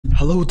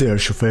Hello there,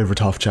 it's your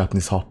favorite half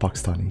Japanese, half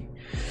Pakistani.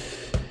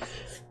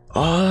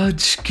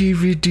 आज की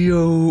video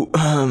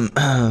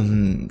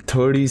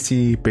थोड़ी सी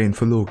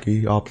painful होगी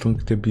आप लोगों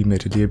के लिए भी,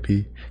 मेरे लिए भी,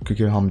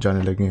 क्योंकि हम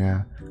जाने लगे हैं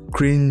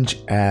क्रिंज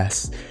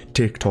एस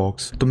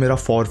टिकटॉक्स। तो मेरा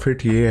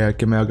फॉरफिट ये है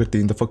कि मैं अगर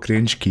 3 दफ़ा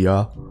क्रिंज किया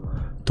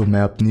तो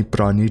मैं अपनी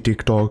पुरानी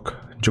टिकटॉक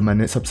जो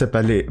मैंने सबसे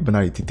पहले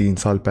बनाई थी 3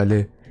 साल पहले,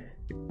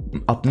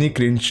 अपनी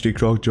क्रिंज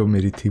टिकटॉक जो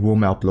मेरी थी वो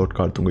मैं अपलोड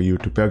कर दूंगा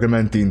यूट्यूब पे, अगर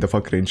मैंने 3 दफ़ा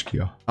क्रिंज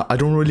किया। I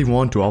don't really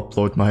want to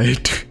upload my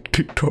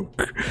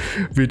TikTok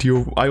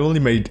video. I only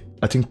made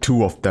I think 2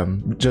 of them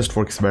just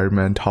for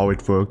experiment how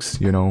it works,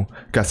 you know,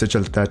 कैसे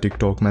चलता है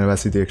टिकटॉक। मैंने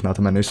वैसे ही देखना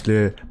था, मैंने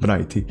इसलिए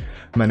बनाई थी।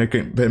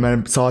 मैंने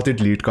साथ ही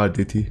डिलीट कर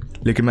दी थी,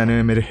 लेकिन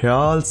मैंने मेरे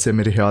ख्याल से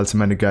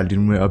मैंने गैलरी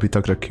में अभी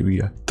तक रखी हुई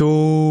है। तो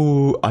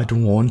I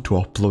don't want to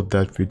upload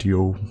that video,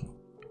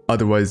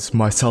 otherwise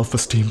my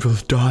self-esteem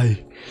will die.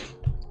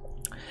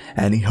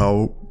 Anyhow,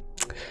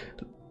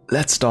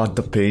 let's start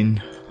the pain.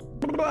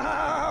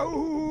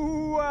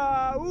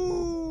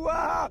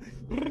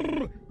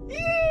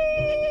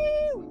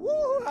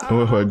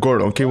 ओह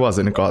घोड़ों की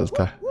आवाज़ें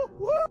निकालता है।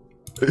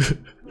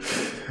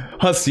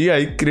 हंसी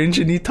आई, क्रिंज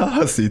नहीं था,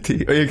 हंसी थी।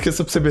 एक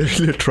सबसे मेरे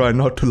लिए try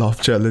not to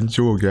laugh challenge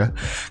हो गया,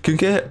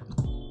 क्योंकि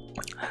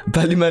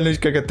पहले मैंने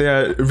क्या कहते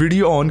हैं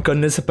वीडियो ऑन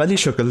करने से पहले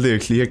शक्ल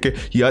देख ली है कि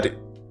यार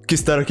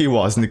किस तरह की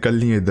आवाज़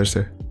निकलनी है इधर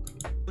से।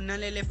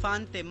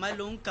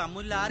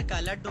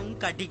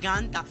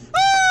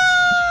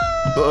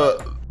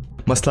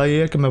 मसला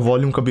ये है कि मैं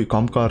वॉल्यूम कभी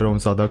कम कर रहा हूँ,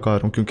 ज़्यादा कर रहा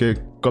हूँ, क्योंकि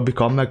कभी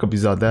कम है कभी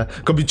ज़्यादा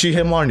है। कभी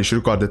चीखें मारनी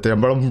शुरू कर देते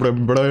हैं, बड़ा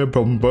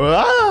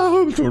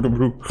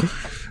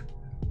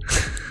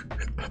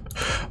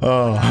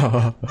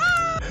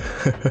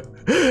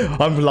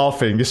I'm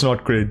laughing, it's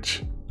not cringe.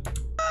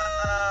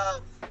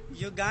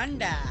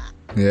 Uganda.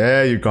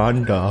 Yeah,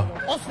 Uganda.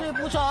 उसने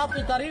पूछा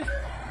आपकी तारीफ,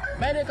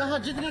 मैंने कहा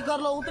जितनी कर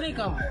लो उतनी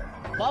कम।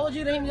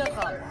 बाबूजी रहीम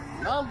खान,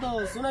 नाम तो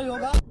सुना ही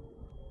होगा।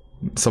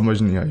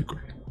 समझ नहीं आई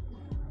कोई।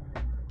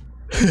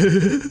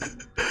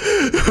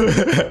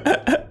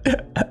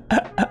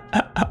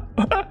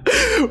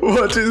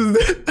 What is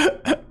that?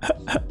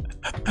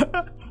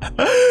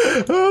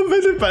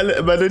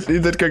 मैंने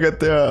इधर क्या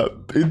कहते हैं,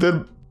 इधर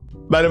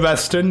मैंने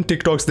वेस्टर्न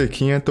टिकटॉक्स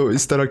देखी हैं, तो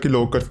इस तरह के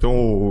लोग करते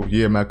हो,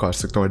 ये मैं कर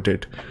सकता हूँ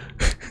एडिट।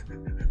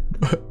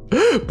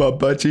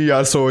 पापा जी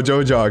यार सो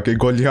जाओ जाके,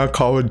 गोलियां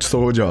खाओ,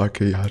 सो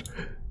जाके यार।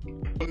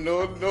 नो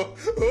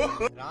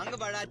रंग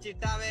बड़ा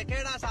चिट्टा वे,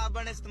 केड़ा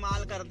साबन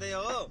इस्तेमाल करते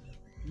हो?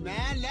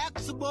 मैं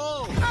लैक्सबो।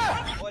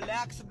 वो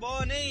लैक्सबो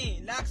नहीं,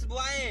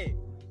 लैक्सबॉय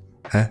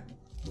है।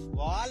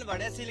 वाल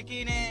बड़े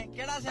सिल्की ने,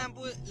 केड़ा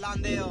शैम्पू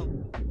लांदे हो?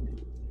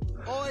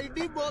 ओ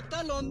एडी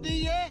बोतल होंदी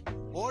है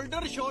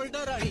holder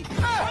shoulder I.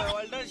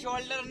 Holder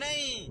shoulder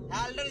नहीं,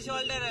 हेल्डर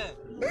शोल्डर।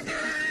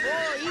 ओ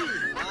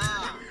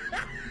हां।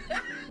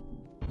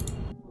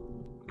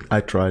 I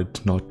tried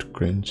not to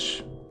cringe.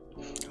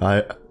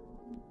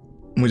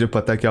 मुझे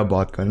पता है क्या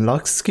बात कर,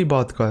 लक्स की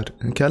बात कर,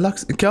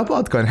 क्या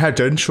बात कर, हेड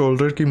एंड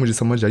शोल्डर की मुझे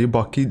समझ आई,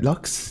 बाकी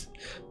लक्स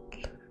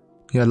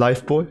या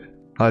life boy,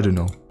 I don't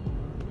know.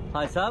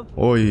 हां साहब,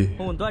 ओए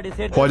हुन ਤੁਹਾਡੇ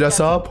ਸਿਰ ख्वाजा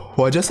साहब,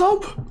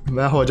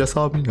 मैं ख्वाजा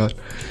साहब नहीं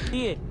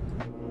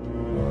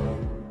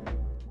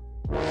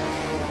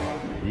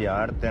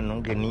यार तेनू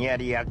किन्नी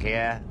हारी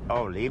आखिया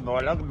हौली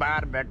बोलो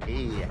बाहर बैठी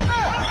है।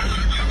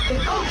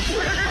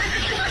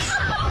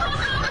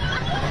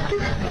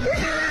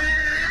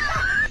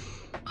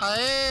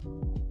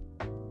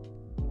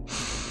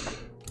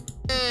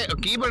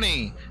 की बनी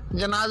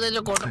जनाजे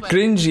जो कोट पे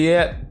क्रिंज।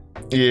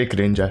 ये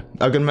क्रिंज है,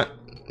 अगर मैं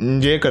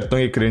ये करता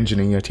हूँ ये क्रिंज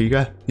नहीं है, ठीक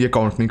है, ये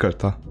काउंट नहीं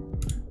करता।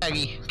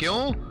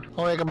 क्यों?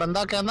 ਉਹ ਇੱਕ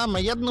ਬੰਦਾ ਕਹਿੰਦਾ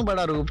ਮਈਤ ਨੂੰ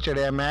ਬੜਾ ਰੂਪ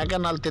ਚੜਿਆ, ਮੈਂ ਕਿਹਾ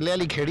ਨਾਲ ਤਿੱਲੇ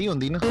ਵਾਲੀ ਖੇੜੀ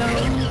ਹੁੰਦੀ ਨਾ।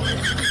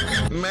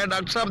 ਮੈਂ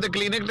ਡਾਕਟਰ ਸਾਹਿਬ ਦੇ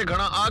ਕਲੀਨਿਕ ਤੇ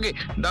ਖੜਾ ਆ ਗਏ,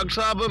 ਡਾਕਟਰ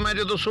ਸਾਹਿਬ ਮੈਂ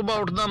ਜਦੋਂ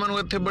ਸਵੇਰ ਉੱਠਦਾ ਮੈਨੂੰ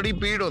ਇੱਥੇ ਬੜੀ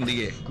ਪੀੜ ਹੁੰਦੀ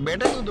ਏ।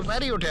 ਬੇਟੇ ਤੂੰ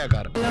ਦੁਪਹਿਰ ਹੀ ਉੱਠਿਆ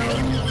ਕਰ।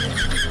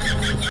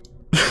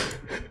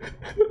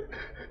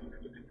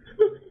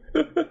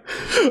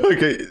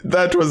 Okay,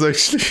 that was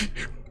actually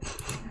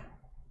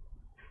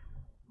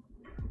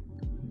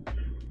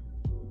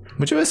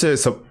मुझे वैसे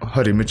सब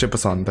हरी मिर्चें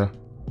पसंद है,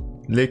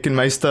 लेकिन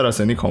मैं इस तरह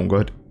से नहीं खाऊंगा।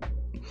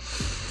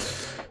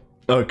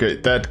 Okay,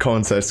 that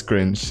counts as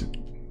cringe.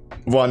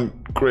 1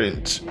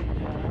 cringe.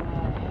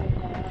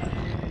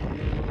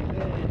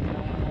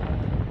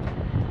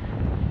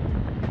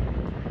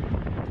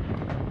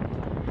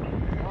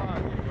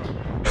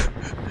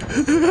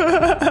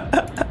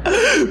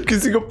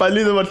 किसी को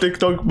पहली दफा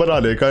टिकटॉक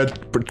बनाने का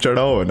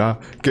चढ़ा हो ना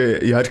कि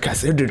यार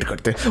कैसे एडिट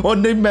करते हैं, और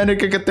नहीं मैंने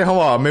क्या कहते हैं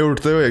हवा में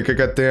उड़ते हुए क्या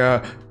कहते हैं,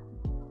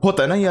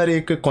 होता है ना यार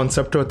एक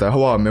कॉन्सेप्ट होता है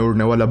हवा में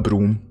उड़ने वाला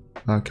ब्रूम,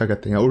 हाँ क्या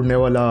कहते हैं उड़ने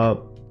वाला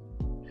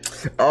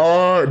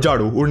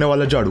झाड़ू, उड़ने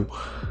वाला झाड़ू।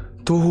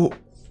 तो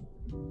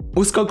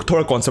उसका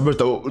थोड़ा कॉन्सेप्ट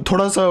होता है,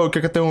 थोड़ा सा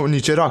क्या कहते हैं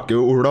नीचे रख के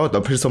उड़ा होता,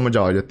 फिर समझ आ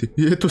जाती।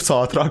 ये तो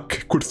साथ रख के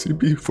कुर्सी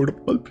भी,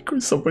 फुटबॉल भी,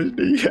 कोई समझ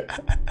नहीं है।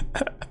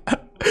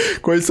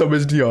 कोई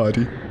समझ नहीं आ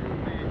रही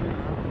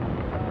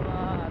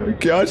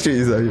क्या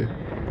चीज़ है ये,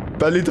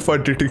 पहली दफ़ा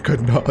एडिटिंग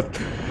करना।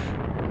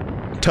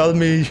 Tell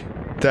me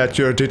that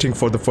you're dating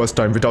for the first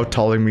time without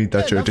telling me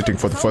that you're dating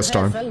for the first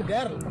time.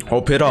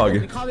 और फिर आगे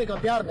दिखावे का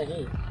प्यार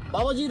नहीं।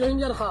 बाबा जी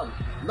रेंजर खान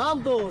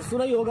नाम तो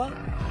सुना ही होगा।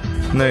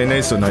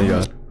 नहीं सुना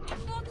यार।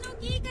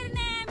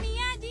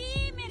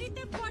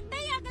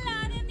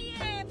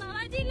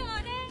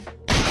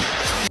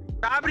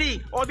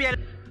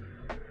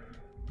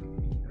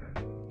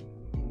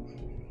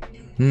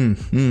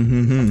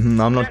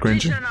 I'm not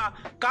cringing.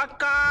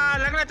 काका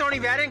लगना थोड़ी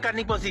वायरिंग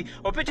करनी पोसी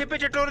और पीछे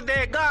पीछे टुर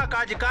देगा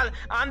आजकल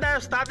आंदा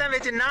उस्तादा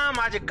विच नाम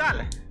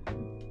आजकल।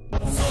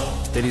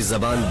 तेरी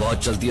जबान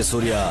बहुत चलती है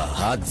सूर्या,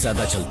 हाथ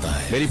ज्यादा चलता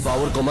है। मेरी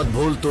पावर को मत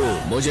भूल तू,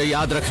 मुझे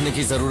याद रखने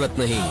की जरूरत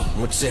नहीं।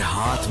 मुझसे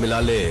हाथ मिला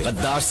ले,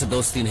 गद्दार से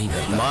दोस्ती नहीं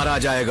करता, मारा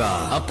जाएगा।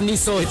 अपनी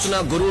सोच,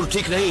 इतना गुरूर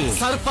ठीक नहीं।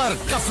 सर पर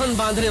कफन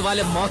बांधने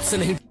वाले मौत से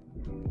नहीं।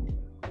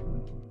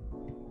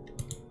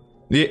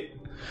 ये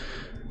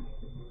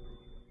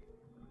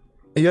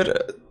यार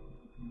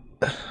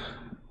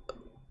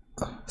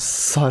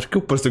सर के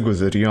ऊपर से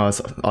गुजरी हैं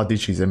आधी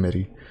चीजें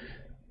मेरी।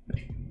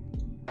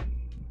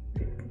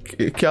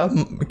 क्या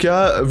क्या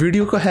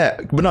वीडियो को है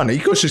बनाने की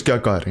कोशिश क्या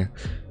कर रहे हैं?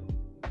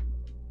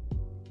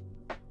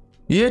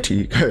 ये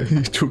ठीक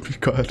है, जो भी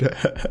कर रहा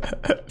है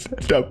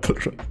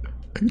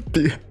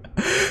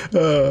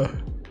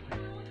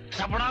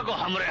सपना को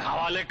हमरे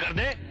हवाले कर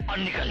दे और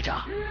निकल जा।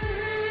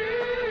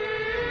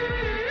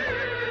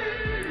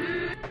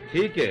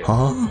 ठीक है,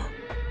 हाँ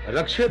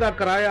रक्षे का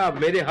किराया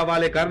मेरे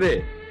हवाले कर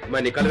दे,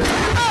 मैं निकल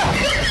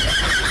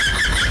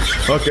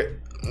okay.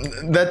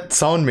 That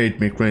sound made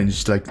me cringe.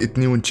 Like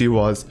इतनी ऊंची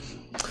आवाज।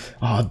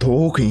 हाँ 2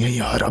 हो गई हैं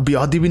यार, अभी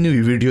आधी भी नहीं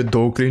हुई वीडियो,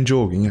 2 क्रिंज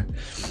हो गई हैं।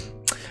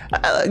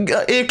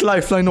 एक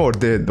लाइफलाइन और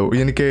दे दो,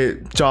 यानी कि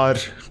 4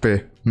 पे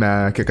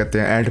मैं क्या कहते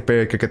हैं एंड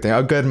पे क्या कहते हैं,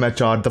 अगर मैं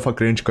 4 दफ़ा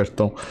क्रिंज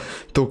करता हूँ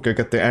तो क्या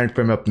कहते हैं एंड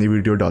पे मैं अपनी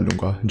वीडियो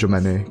डालूंगा जो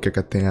मैंने क्या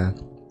कहते हैं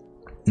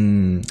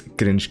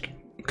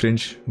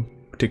क्रिंज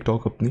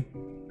टिकटॉक अपनी।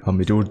 हाँ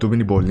मेरी उर्दू भी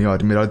नहीं बोलनी आ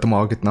रही, मेरा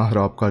दिमाग इतना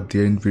ख़राब कर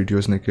दिया इन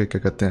वीडियोस ने कि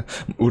क्या कहते हैं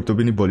उर्दू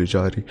भी नहीं बोली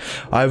जा रही।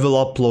 I will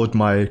upload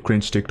my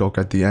cringe TikTok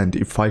at the end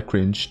if I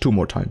cringe 2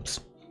 more times।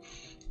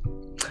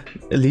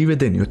 Leeway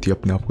देनी होती है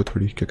अपने आप को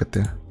थोड़ी, क्या कहते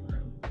हैं,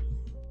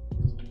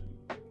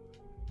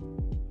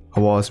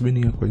 आवाज़ भी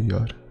नहीं है कोई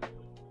यार।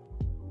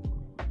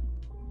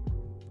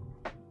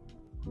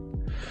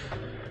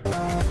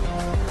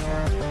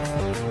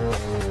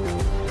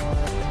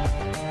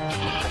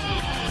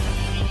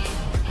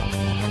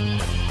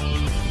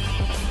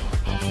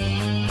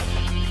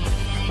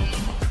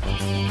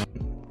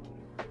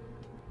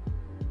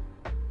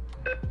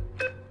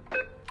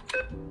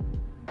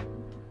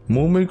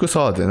 मुंह में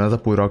घुसा देना था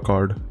पूरा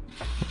कार्ड,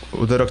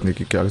 उधर रखने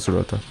की क्या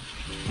जरूरत है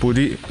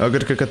पूरी।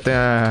 अगर क्या कहते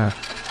हैं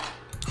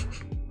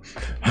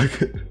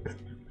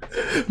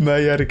मैं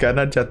यार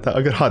कहना चाहता,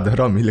 अगर हाथ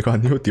हरामी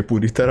लगानी होती है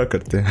पूरी तरह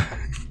करते हैं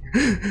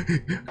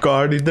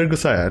कार्ड इधर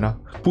घुसाया है ना,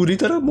 पूरी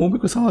तरह मुंह में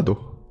घुसा दो।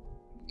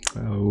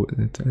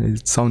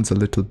 It sounds a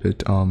little bit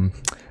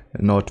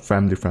not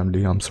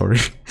family, I'm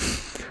sorry।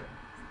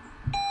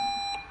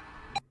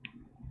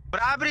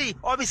 बराबरी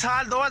और भी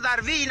साल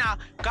 2020 ना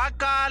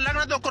काका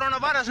लगना तो कोरोना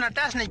वायरस ना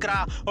टेस्ट नहीं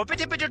करा और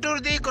पीछे पीछे टूर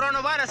दी कोरोना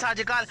वायरस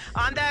आजकल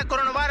आंदा है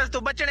कोरोना वायरस तो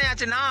बचने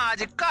आज ना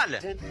आजकल।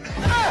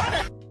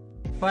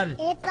 एप्पल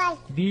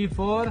बी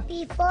फॉर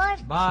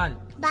बाल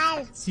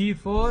सी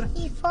for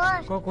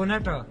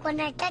coconut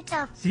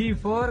C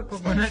for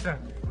coconut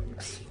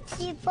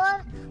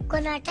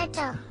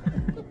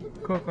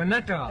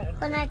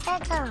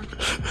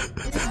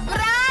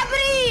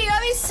बराबरी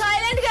अभी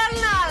साइलेंट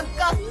करना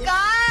काका,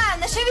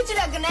 नशे विच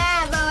लगना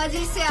है बाबा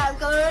जी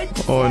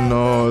सियालकोट। ओह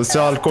नो,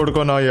 सियालकोट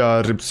को ना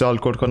यार,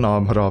 सियालकोट का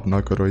नाम खराब ना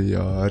करो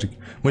यार।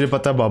 मुझे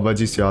पता है बाबा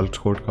जी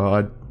सियालकोट का।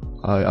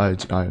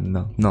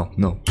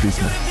 No, please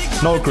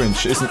no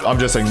cringe. I'm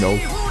just saying no.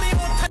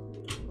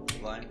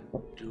 1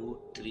 2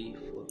 3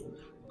 4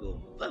 go.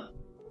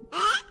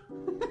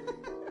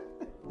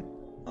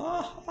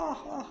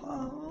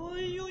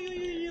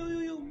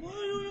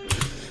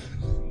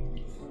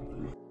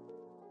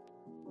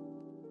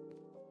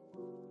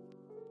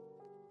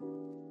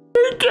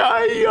 क्या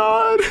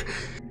यार,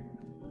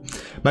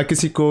 मैं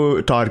किसी को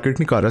टारगेट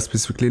नहीं कर रहा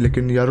स्पेसिफिकली,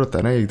 लेकिन यार होता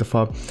है ना, एक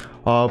दफ़ा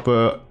आप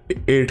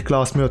 8th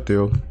क्लास में होते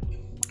हो,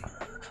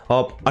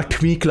 आप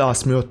 8वीं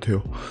क्लास में होते हो,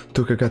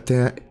 तो क्या कहते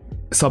हैं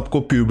सबको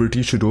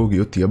प्यूबर्टी शुरू हो गई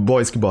होती है।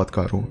 बॉयज़ की बात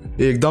कर रहा हूँ,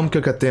 एकदम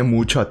क्या कहते हैं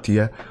मूंछ आती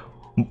है,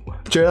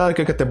 चेहरा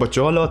क्या कहते हैं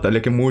बच्चों वाला होता है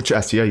लेकिन मूंछ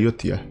ऐसी आई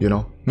होती है, यू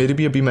नो। मेरी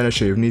भी अभी मैंने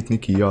शेव नहीं इतनी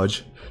की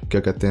आज,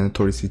 क्या कहते हैं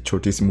थोड़ी सी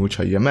छोटी सी मूंछ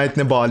आई है। मैं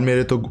इतने बाल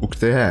मेरे तो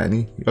उगते हैं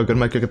नहीं, अगर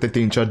मैं क्या कहते हैं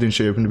 3-4 दिन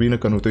शेव भी ना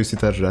करूँ तो इसी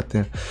तरह रहते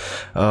हैं,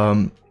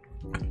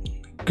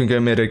 क्योंकि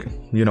मेरे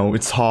you know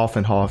it's half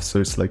and half, so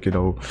it's like you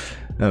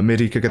know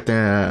मेरी क्या कहते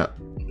हैं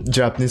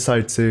जापानीज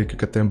साइड से क्या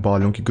कहते हैं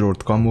बालों की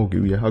ग्रोथ कम हो गई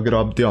हुई है। अगर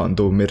आप ध्यान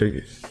दो मेरे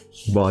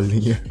बाल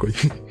नहीं है कोई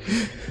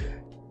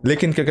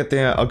लेकिन क्या कहते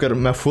हैं अगर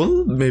मैं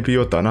फुल में भी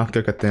होता ना,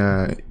 क्या कहते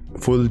हैं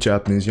फुल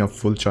जापानीज़ या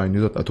फुल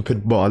चाइनीज़ होता तो फिर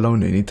बाल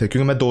होने नहीं थे,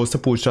 क्योंकि मैं दोस्त से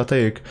पूछ रहा था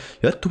एक,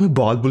 यार तुम्हें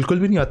बाल बिल्कुल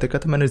भी नहीं आते?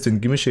 कहता मैंने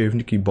ज़िंदगी में शेव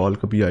नहीं की, बाल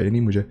कभी आए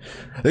नहीं मुझे।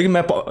 लेकिन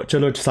मैं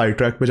चलो साइड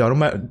ट्रैक पे जा रहा हूँ।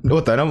 मैं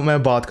होता है ना,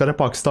 मैं बात कर रहा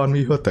पाकिस्तान में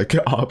ये होता है कि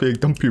आप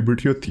एकदम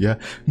प्यूबर्टी होती है,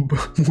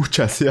 मूंछ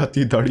ऐसे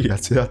आती है, दाढ़ी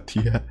ऐसे आती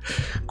है,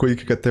 कोई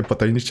कहते हैं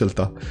पता ही नहीं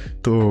चलता।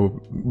 तो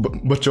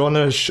बच्चों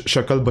ने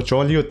शक्ल बच्चों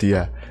वाली होती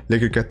है,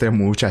 लेकिन कहते हैं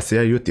मूंछ ऐसे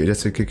आई होती है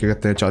जैसे कि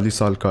कहते हैं 40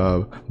 साल का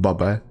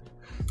बाबा है।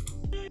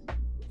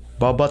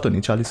 बाबा तो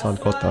नहीं 40 साल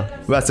का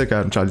होता, वैसे कह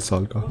रहा हूँ 40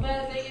 साल का।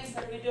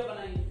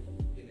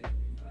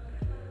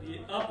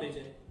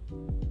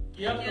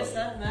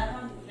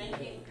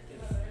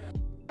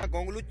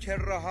 गोंगलू छिड़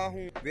रहा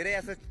हूँ, मेरे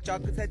ऐसे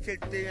चक से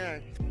छिड़ते हैं,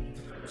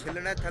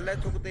 छिलने थल्ले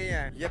थुकते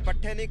हैं। ये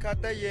पट्टे नहीं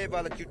खाते, ये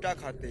वाला चिट्टा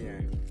खाते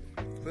हैं,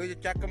 तो ये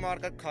चक मार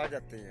कर खा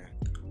जाते हैं।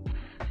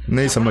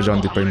 नहीं समझ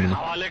आती पड़ी मुझे।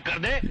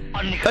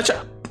 अच्छा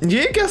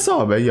ये क्या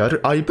हिसाब है यार,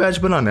 आई पैच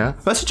बनाना है?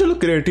 वैसे चलो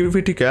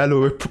क्रिएटिविटी कह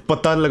लो,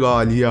 पता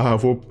लगा लिया,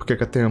 वो क्या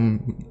कहते हैं हम,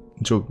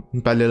 जो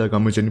पहले लगा,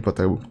 मुझे नहीं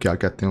पता वो क्या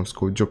कहते हैं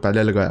उसको, जो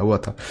पहले लगाया हुआ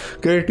था।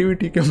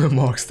 क्रिएटिविटी के मैं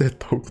मार्क्स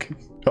देता हूँ कि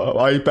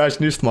आई पैच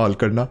नहीं इस्तेमाल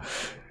करना,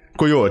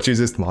 कोई और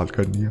चीज़ इस्तेमाल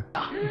करनी है।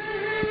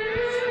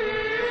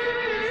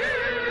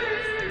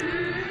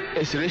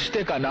 इस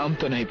रिश्ते का नाम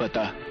तो नहीं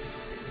पता,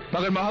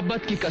 मगर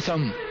मोहब्बत की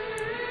कसम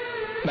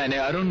मैंने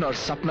अरुण और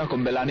सपना को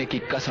मिलाने की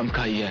कसम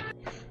खाई है।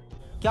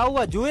 क्या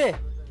हुआ, जुए?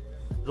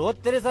 रोज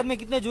तेरे सर में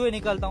कितने जुए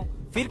निकालता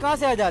हूँ, फिर कहाँ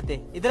से आ जाते?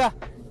 इधर आ,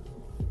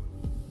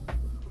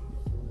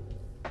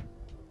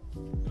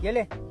 ये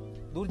ले,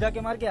 दूर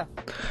जाके मार क्या।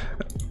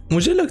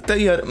 मुझे लगता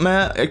है यार,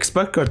 मैं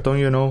एक्सपेक्ट करता हूँ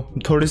यू नो,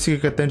 थोड़ी सी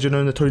कहते हैं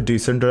जिन्होंने थोड़ी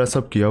डिसेंट ड्रेस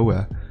अप किया हुआ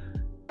है,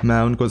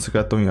 मैं उनको से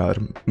कहता हूँ यार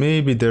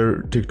may be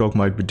there TikTok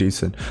might be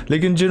decent.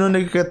 लेकिन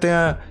जिन्होंने कहते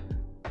हैं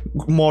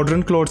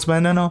मॉडर्न क्लोथ्स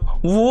पहने हैं ना,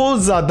 वो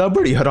ज़्यादा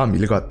बड़ी हरामी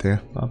लगाते हैं।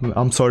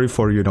 I am sorry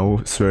for you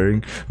know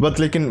swearing, but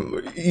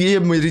लेकिन ये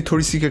मेरी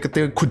थोड़ी सी क्या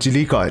कहते हैं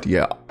खुजली का आ रही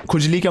है,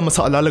 खुजली का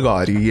मसाला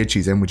लगा रही है ये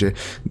चीज़ें। मुझे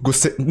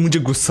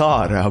गुस्सा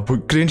आ रहा है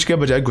अब, क्रिंज के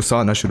बजाय गुस्सा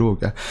आना शुरू हो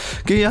गया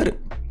कि यार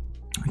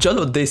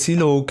चलो देसी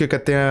लोग क्या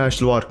कहते हैं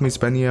शलवार कमीज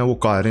पहनी है, वो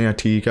कर रहे हैं,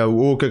 ठीक है,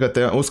 वो क्या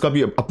कहते हैं उसका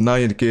भी अपना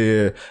इनके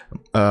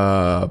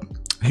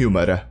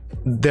ह्यूमर है,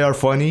 they are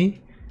funny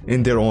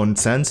in their own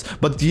sense.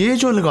 But ये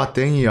जो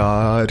लगाते हैं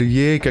यार,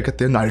 ये क्या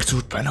कहते हैं नाइट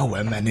सूट पहना हुआ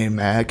है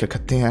मैं क्या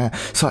कहते हैं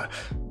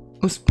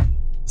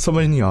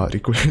समझ नहीं आ रही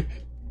कोई।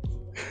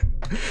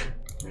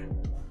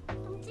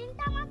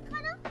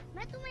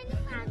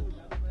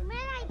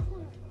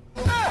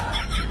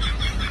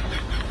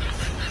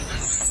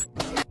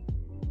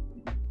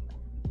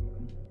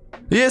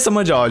 ये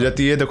समझ आ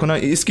जाती है, देखो ना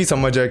इसकी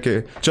समझ है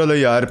कि चलो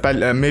यार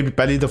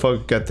पहली दफ़ा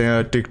कहते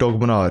हैं टिकटॉक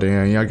बना रहे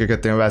हैं, या क्या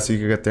कहते हैं वैसे ही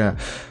क्या कहते हैं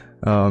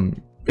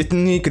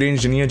इतनी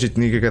क्रिंज नहीं है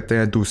जितनी क्या कहते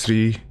हैं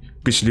दूसरी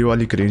पिछली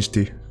वाली क्रिंज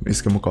थी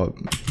इसके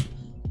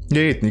मुकाबले।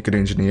 ये इतनी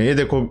क्रिंज नहीं है, ये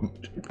देखो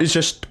it's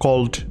just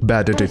called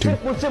bad editing.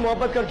 मुझसे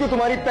मोहब्बत करती हूँ,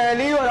 तुम्हारी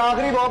पहली और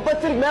आखिरी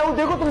मोहब्बत सिर्फ मैं हूँ,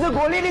 देखो तुमसे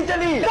गोली नहीं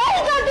चली।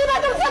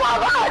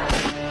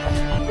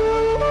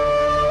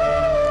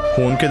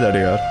 खून के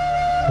दड़े यार,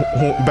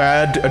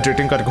 बैड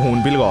एडिटिंग करके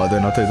खून भी लगा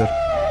देना था इधर।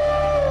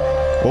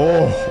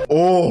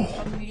 ओह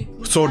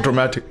सो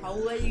ड्रामेटिक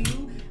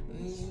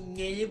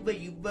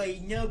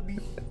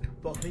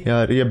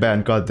यार, ये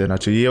बैन कर देना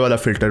चाहिए, ये वाला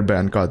फिल्टर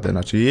बैन कर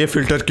देना चाहिए। ये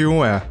फिल्टर क्यों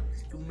है?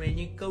 तो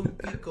मैंने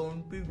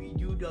अकाउंट पे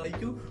वीडियो डाल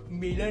दूं,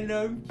 मेरा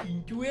नाम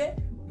चिंटू है,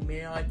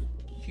 मैं आज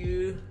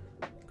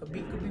कभी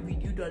कभी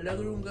वीडियो डाला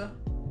करूंगा,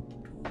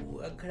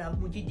 तो अगर आप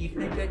मुझे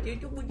देखना चाहते हैं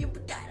तो मुझे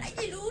बताना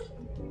जरूर।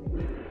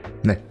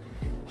 नहीं,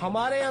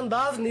 हमारे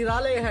अंदाज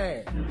निराले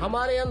हैं,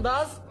 हमारे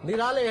अंदाज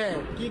निराले हैं,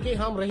 क्योंकि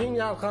हम रहीम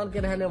यार खान के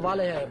रहने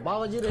वाले हैं।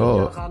 बाबाजी रहीम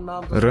यार खान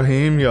नाम,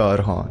 रहीम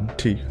यार खान,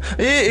 ठीक।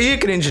 ये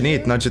क्रिंज नहीं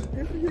इतना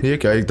ये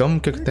क्या एकदम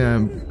क्या कहते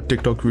हैं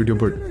टिकटॉक वीडियो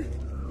पर।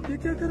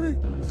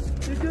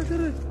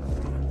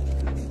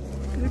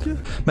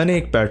 मैंने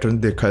एक पैटर्न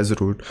देखा है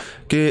ज़रूर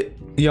कि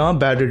यहाँ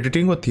बैड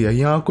एडिटिंग होती है,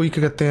 यहाँ कोई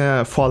क्या कहते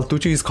हैं फालतू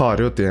चीज़ खा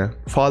रहे होते हैं,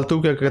 फालतू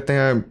क्या कहते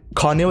हैं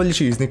खाने वाली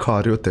चीज़ नहीं खा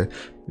रहे होते।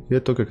 ये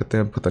तो क्या कहते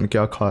हैं पता नहीं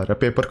क्या खा रहा है,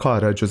 पेपर खा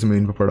रहा है जो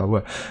ज़मीन पर पड़ा हुआ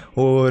है।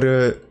 और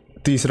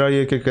तीसरा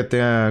ये क्या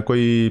कहते हैं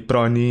कोई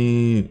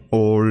पुरानी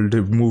ओल्ड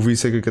मूवी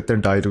से क्या कहते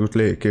हैं डायलॉग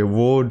लेके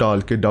वो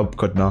डाल के डब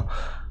करना।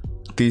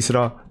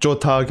 तीसरा,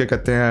 चौथा क्या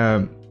कहते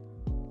हैं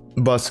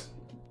बस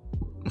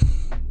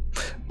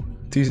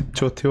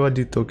चौथे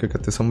वाली तो क्या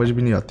कहते हैं समझ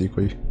भी नहीं आती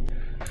कोई।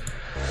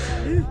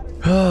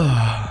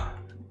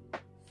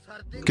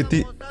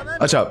 कितनी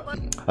अच्छा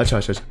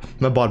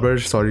मैं बार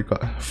सॉरी का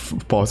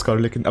पॉज कर,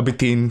 लेकिन अभी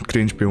 3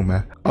 क्रिंज पे हूँ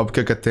मैं। अब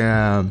क्या कहते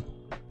हैं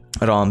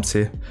आराम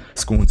से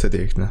सुकून से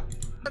देखना।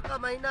 का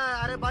महीना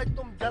है, अरे भाई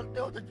तुम जलते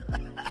हो तो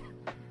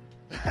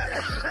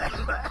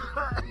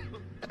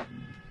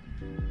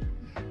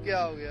क्या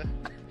हो गया?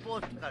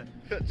 पोस्ट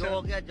कर, जो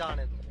हो गया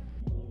जाने दो।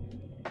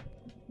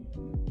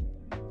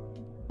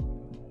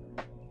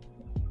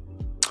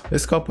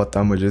 इसका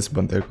पता मुझे इस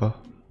बंदे का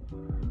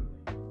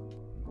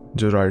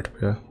जो राइट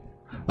पे है।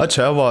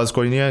 अच्छा आवाज़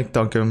कोई नहीं है,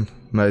 ताकि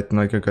मैं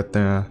इतना क्या कहते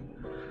हैं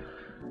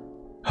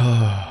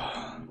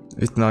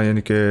इतना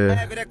यानी कि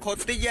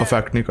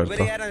अफेक्ट नहीं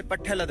करता। यार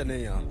पट्ठे लदने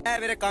ए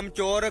मेरे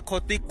कमचोर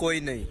खोती कोई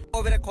नहीं,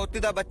 ओ मेरे खोती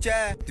दा बच्चा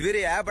है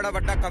वीरे है बड़ा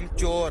बड़ा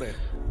कमचोर।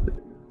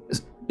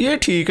 ये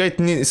ठीक है,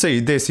 इतनी सही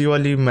देसी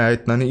वाली मैं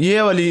इतना नहीं,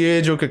 ये वाली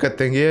ये जो क्या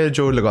कहते हैं ये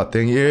जो लगाते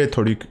हैं ये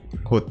थोड़ी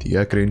होती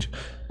है क्रिंज।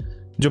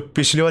 जो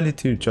पिछली वाली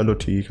थी चलो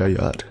ठीक है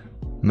यार,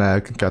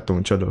 मैं कहता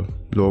हूँ चलो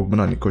लोग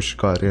बनाने की कोशिश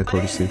कर रहे हैं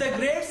थोड़ी सी।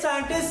 Great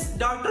scientist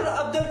doctor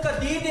Abdul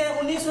Qadeer ने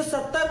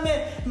 1970 में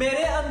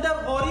मेरे अंदर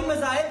गौरी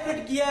मिसाइल फिट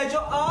किया है जो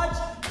आज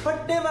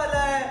फटने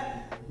वाला है।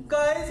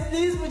 गाइस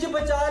प्लीज मुझे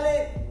बचा ले।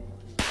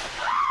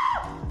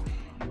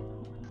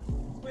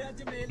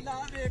 मेला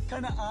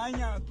देखन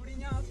आया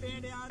कुड़ियां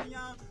पेड़ियां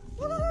दियां।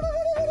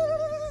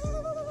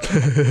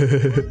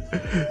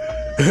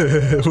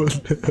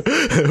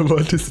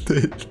 What is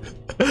that?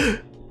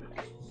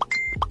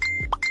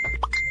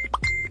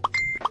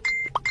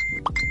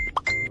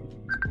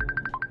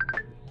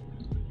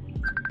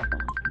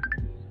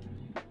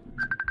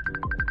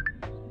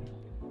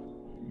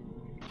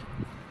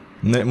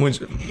 नहीं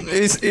मुझे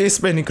इस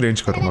पे नहीं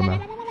क्रिंज करूंगा मैं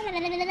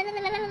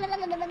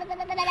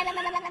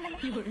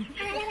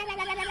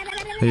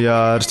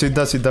यार।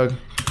 सीधा सीधा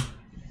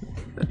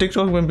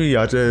टिकटॉक में भी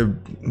यार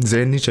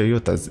ज़हन नहीं चाहिए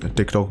होता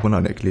टिकटॉक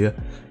बनाने के लिए,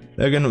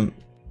 लेकिन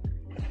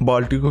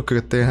बाल्टी को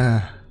कहते हैं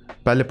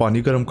पहले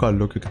पानी गर्म कर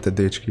लो क्या कहते हैं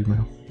देच की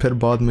में, फिर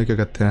बाद में क्या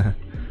कहते हैं,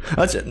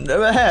 अच्छा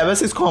है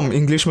वैसे इसको हम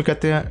इंग्लिश में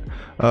कहते हैं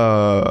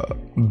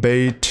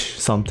बेट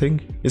समथिंग,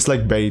 इट्स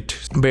लाइक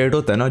बेट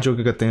होता है ना जो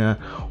क्या कहते हैं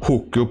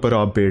हुक के ऊपर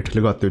आप बेट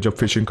लगाते हो जब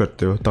फिशिंग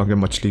करते हो ताकि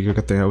मछली क्या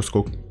कहते हैं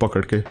उसको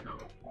पकड़ के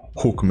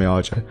हुक में आ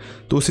जाए।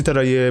 तो उसी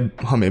तरह ये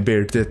हमें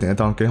बेट देते हैं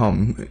ताकि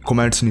हम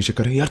कमेंट्स नीचे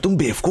करें यार तुम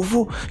बेवकूफ़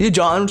हो, ये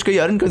जानबूझ के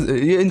यार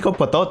इनका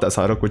पता होता है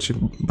सारा कुछ,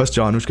 बस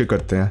जानबूझ के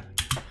करते हैं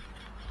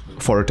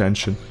फॉर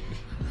अटेंशन।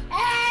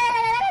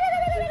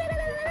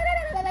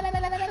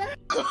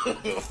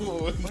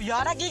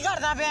 यार की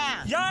करदा पे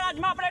यार आज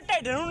मैं अपने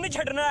ढिड ਨੂੰ नहीं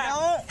छड़ना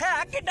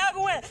है किड्डा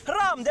कुए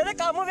हराम दे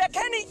काम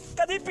वेखे नहीं,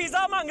 कदी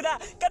पिज़्ज़ा मांगदा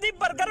कदी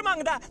बर्गर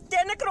मांगदा,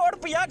 3 करोड़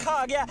रुपया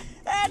खा गया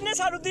एने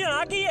सानू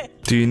देना की है।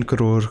 3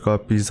 करोड़ का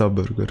पिज़्ज़ा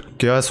बर्गर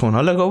क्या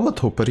सोना लगा हुआ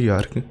था ऊपर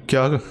यार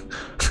क्या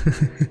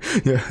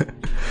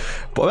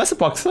वैसे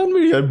पाकिस्तान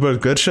में यार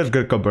बर्गर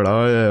शर्गर का बड़ा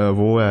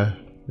वो है।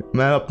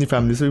 मैं अपनी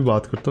फैमिली से भी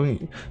बात करता हूँ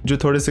जो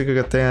थोड़े से क्या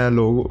कहते हैं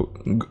लोग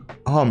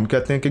हम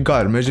कहते हैं कि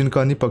घर में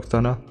जिनका नहीं पकता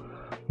ना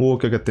वो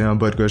क्या कहते हैं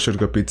बर्गर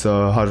शर्गर पिज़्ज़ा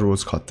हर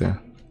रोज खाते हैं।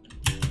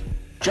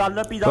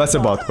 वैसे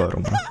बात कर रहा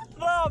हूँ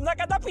मैं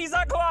कहता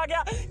पिज़्ज़ा खवा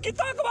गया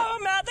कितना खवावा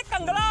मैं तो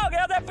कंगला हो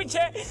गया ते पीछे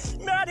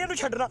मैं नहीं इहनू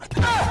छड्डना।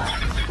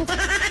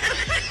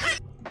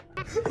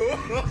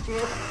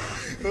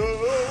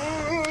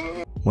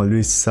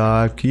 मौलवी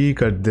साहब की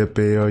करदे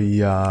पे हो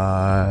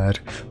यार,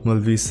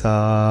 मौलवी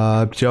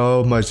साहब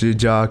जाओ मस्जिद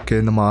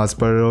जाके नमाज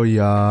पढ़ो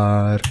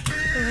यार।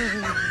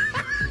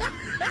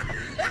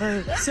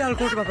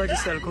 सियालकोट बाबा जी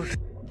सियालकोट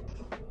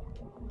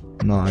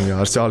ना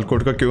यार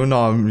सियालकोट का क्यों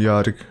नाम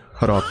यार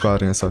खराब कर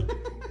रहे हैं सर।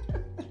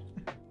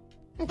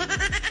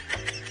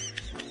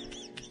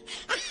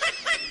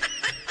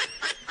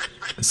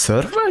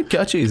 सर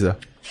क्या चीज़ है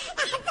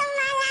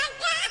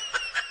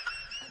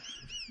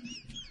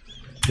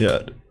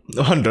यार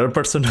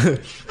 100%।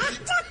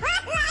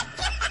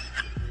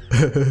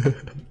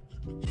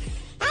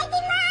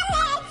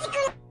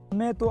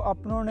 मैं तो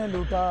अपनों ने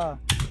लूटा।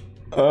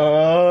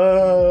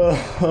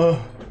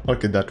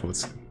 Okay, that was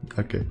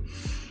okay.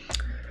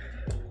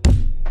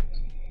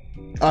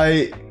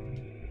 I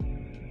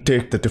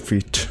take the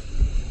defeat.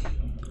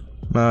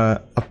 मैं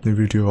अपनी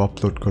वीडियो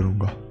अपलोड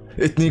करूँगा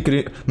इतनी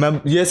मैं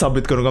ये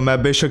साबित करूँगा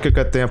मैं बेशक क्या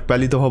कहते हैं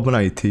पहली दफ़ा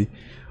बनाई थी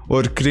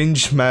और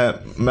क्रिंज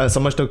मैं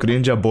समझता हूँ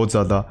क्रिंज है बहुत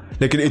ज़्यादा,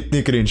 लेकिन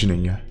इतनी क्रिंज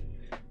नहीं है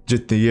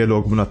जितनी ये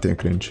लोग बनाते हैं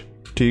क्रिंज।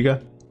 ठीक है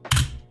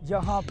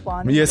जहाँ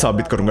पानी ये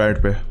साबित करूँगा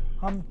एड पे।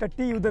 हम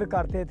टट्टी उधर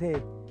करते थे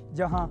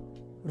जहाँ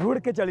रुड़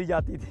के चली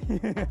जाती थी।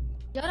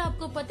 यार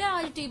आपको पता है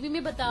आज टीवी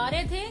में बता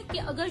रहे थे कि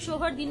अगर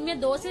शोहर दिन में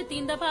 2 से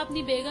 3 दफा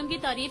अपनी बेगम की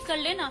तारीफ कर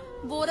लेना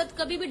वो औरत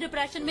कभी भी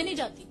डिप्रेशन में नहीं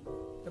जाती।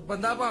 तो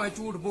बंदा भावे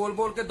झूठ बोल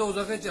बोल के 2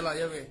 दफे चला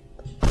जावे।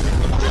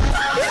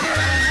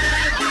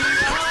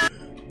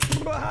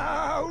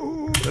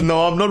 No,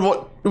 I'm not.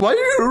 Why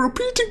are you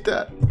repeating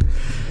that?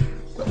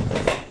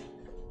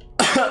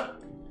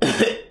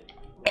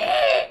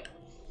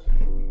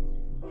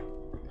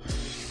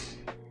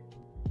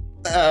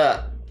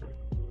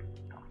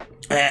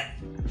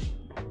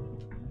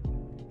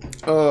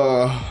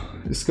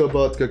 इसके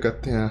बाद क्या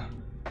कहते हैं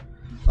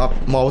आप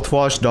माउथ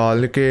वॉश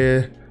डाल के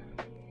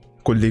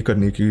कुल्ली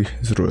करने की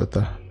ज़रूरत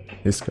है।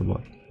 इसके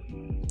बाद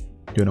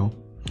you know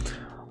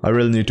I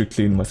really need to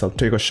clean myself,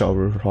 take a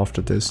shower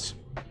after this,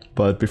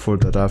 but before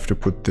that I have to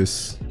put this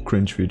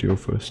cringe video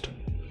first.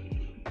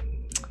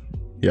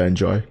 Yeah,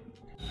 enjoy.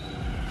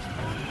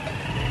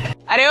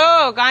 अरे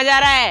ओ कहाँ जा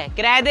रहा है,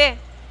 किराया दे।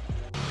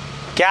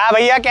 क्या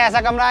भैया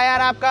कैसा कमरा है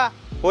यार आपका,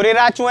 पूरी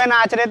रात चूहे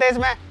नाच रहे थे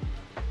इसमें।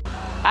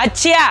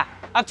 अच्छा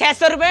अब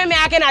 600 रुपए में मैं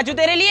आके नाचू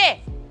तेरे लिए।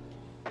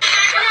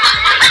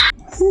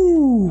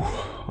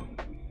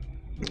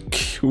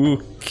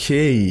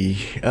 Okay,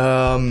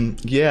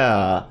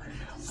 yeah,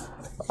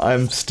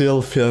 I'm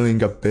still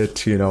feeling a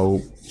bit, you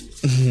know,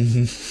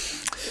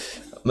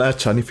 मैं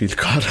अच्छा नहीं feel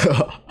कर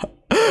रहा.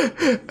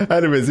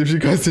 Anyways, if you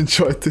guys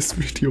enjoyed this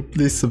video,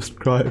 please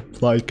subscribe,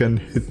 like, and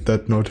hit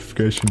that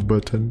notification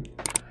button.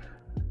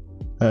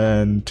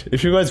 And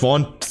if you guys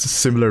want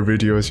similar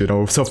videos, you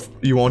know, so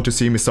you want to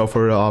see me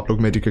suffer, आप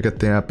लोग मेरी क्या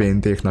कहते हैं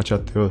pain देखना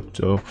चाहते हो,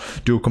 so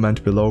do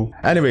comment below.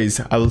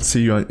 Anyways, I will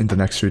see you in the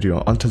next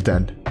video. Until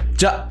then,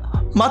 ja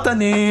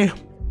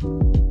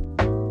matane.